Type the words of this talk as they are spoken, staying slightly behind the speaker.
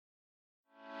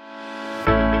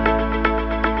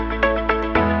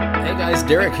guys,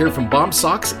 Derek here from Bomb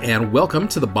Socks, and welcome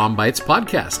to the BOM-BITES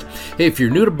podcast. Hey, if you're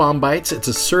new to BOM-BITES, it's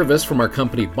a service from our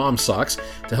company Bomb Socks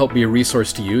to help be a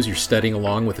resource to use. You're studying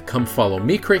along with the Come Follow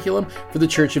Me curriculum for the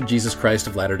Church of Jesus Christ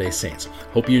of Latter-day Saints.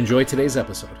 Hope you enjoy today's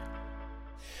episode.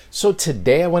 So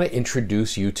today I want to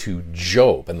introduce you to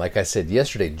Job. And like I said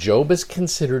yesterday, Job is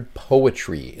considered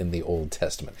poetry in the Old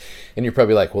Testament. And you're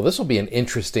probably like, well, this will be an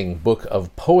interesting book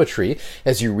of poetry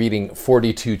as you're reading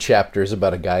 42 chapters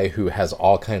about a guy who has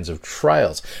all kinds of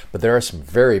trials. But there are some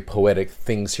very poetic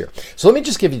things here. So let me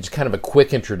just give you kind of a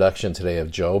quick introduction today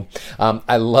of Job.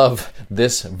 I love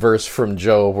this verse from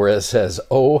Job where it says,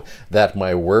 "Oh, that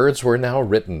my words were now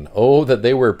written. Oh, that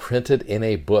they were printed in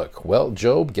a book." Well,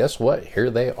 Job, guess what? Here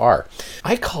they are.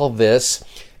 I call this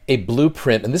a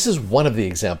blueprint, and this is one of the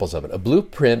examples of it, a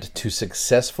blueprint to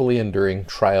successfully enduring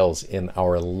trials in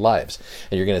our lives.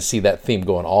 And you're going to see that theme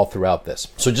going all throughout this.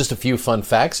 So just a few fun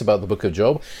facts about the book of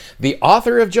Job. The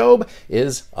author of Job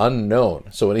is unknown.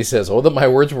 So when he says, "Oh, that my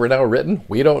words were now written,"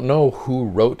 we don't know who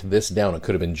wrote this down. It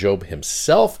could have been Job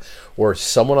himself or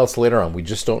someone else later on. We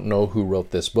just don't know who wrote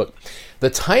this book. The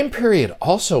time period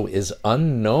also is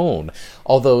unknown,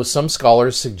 although some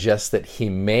scholars suggest that he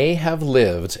may have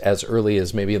lived as early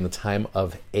as maybe in the time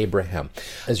of Abraham.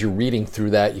 As you're reading through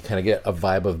that, you kind of get a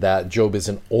vibe of that. Job is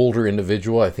an older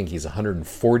individual. I think he's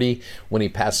 140 when he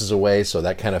passes away, so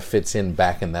that kind of fits in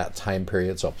back in that time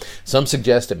period. So some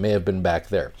suggest it may have been back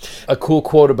there. A cool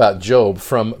quote about Job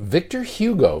from Victor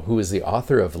Hugo, who is the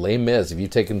author of Les Mis. If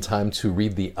you've taken time to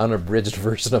read the unabridged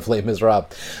version of Les Miserables,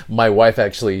 my wife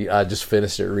actually just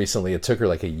finished it recently. It took her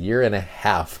like a year and a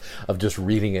half of just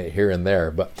reading it here and there.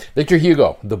 But Victor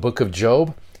Hugo, the book of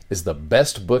Job, is the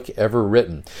best book ever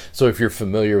written. So if you're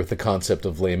familiar with the concept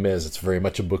of Les Mis, it's very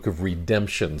much a book of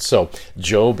redemption. So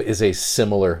Job is a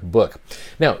similar book.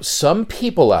 Now, some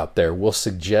people out there will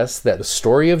suggest that the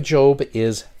story of Job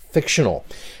is fictional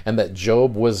and that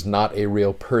Job was not a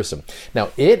real person. Now,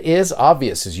 it is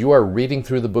obvious as you are reading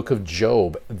through the book of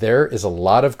Job, there is a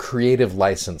lot of creative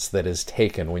license that is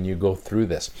taken when you go through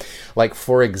this. Like,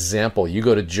 for example, you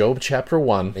go to Job chapter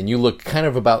 1 and you look kind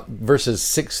of about verses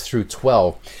 6 through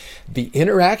 12. The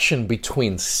interaction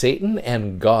between Satan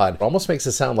and God almost makes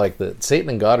it sound like that Satan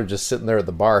and God are just sitting there at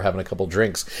the bar having a couple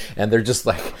drinks, and they're just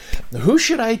like, "Who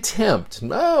should I tempt?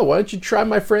 Oh, why don't you try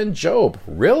my friend Job?"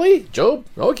 "Really? Job?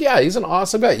 Oh yeah, he's an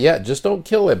awesome guy. Yeah, just don't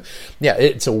kill him." Yeah,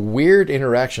 it's a weird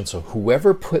interaction. So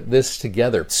whoever put this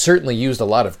together certainly used a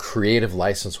lot of creative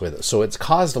license with it. So it's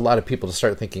caused a lot of people to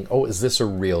start thinking, oh, is this a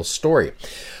real story?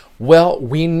 Well,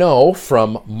 we know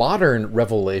from modern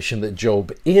revelation that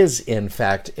Job is, in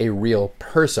fact, a real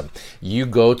person. You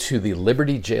go to the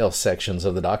Liberty Jail sections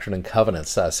of the Doctrine and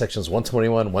Covenants, sections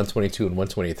 121, 122, and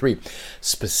 123.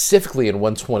 Specifically in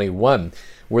 121,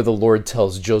 where the Lord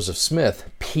tells Joseph Smith,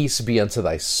 "Peace be unto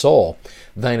thy soul.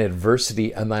 Thine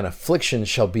adversity and thine affliction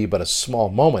shall be but a small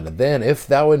moment. And then, if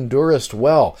thou endurest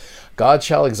well, God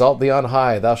shall exalt thee on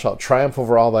high. Thou shalt triumph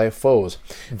over all thy foes.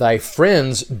 Thy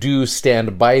friends do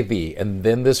stand by thee." And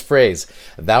then this phrase,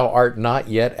 "Thou art not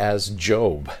yet as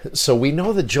Job." So we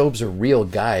know that Job's a real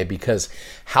guy, because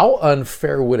how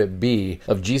unfair would it be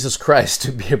of Jesus Christ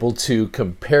to be able to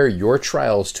compare your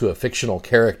trials to a fictional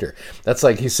character? That's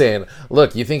like he's saying,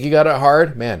 look, you think you got it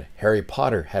hard? Man, Harry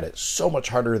Potter had it so much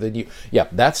harder than you. Yeah,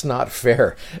 that's not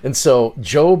fair. And so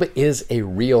Job is a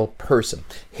real person.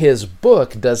 His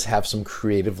book does have some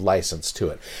creative license to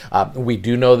it. We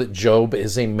do know that Job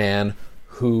is a man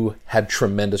who had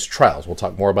tremendous trials. We'll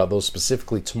talk more about those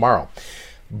specifically tomorrow.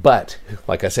 But,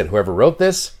 like I said, whoever wrote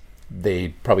this, they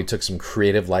probably took some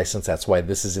creative license. That's why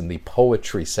this is in the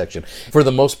poetry section. For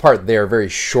the most part, they are very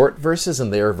short verses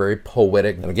and they are very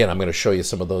poetic. And again, I'm going to show you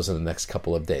some of those in the next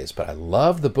couple of days. But I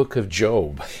love the book of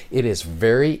Job. It is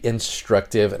very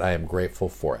instructive and I am grateful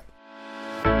for it.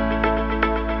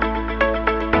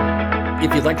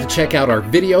 If you'd like to check out our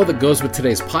video that goes with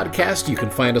today's podcast, you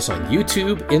can find us on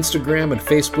YouTube, Instagram, and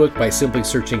Facebook by simply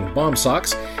searching Bomb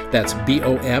Socks. That's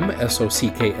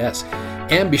BOMSOCKS.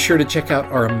 And be sure to check out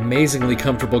our amazingly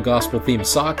comfortable gospel-themed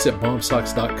socks at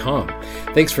bombsocks.com.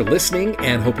 Thanks for listening,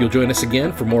 and hope you'll join us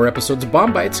again for more episodes of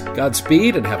BOM-BITES.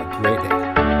 Godspeed, and have a great day.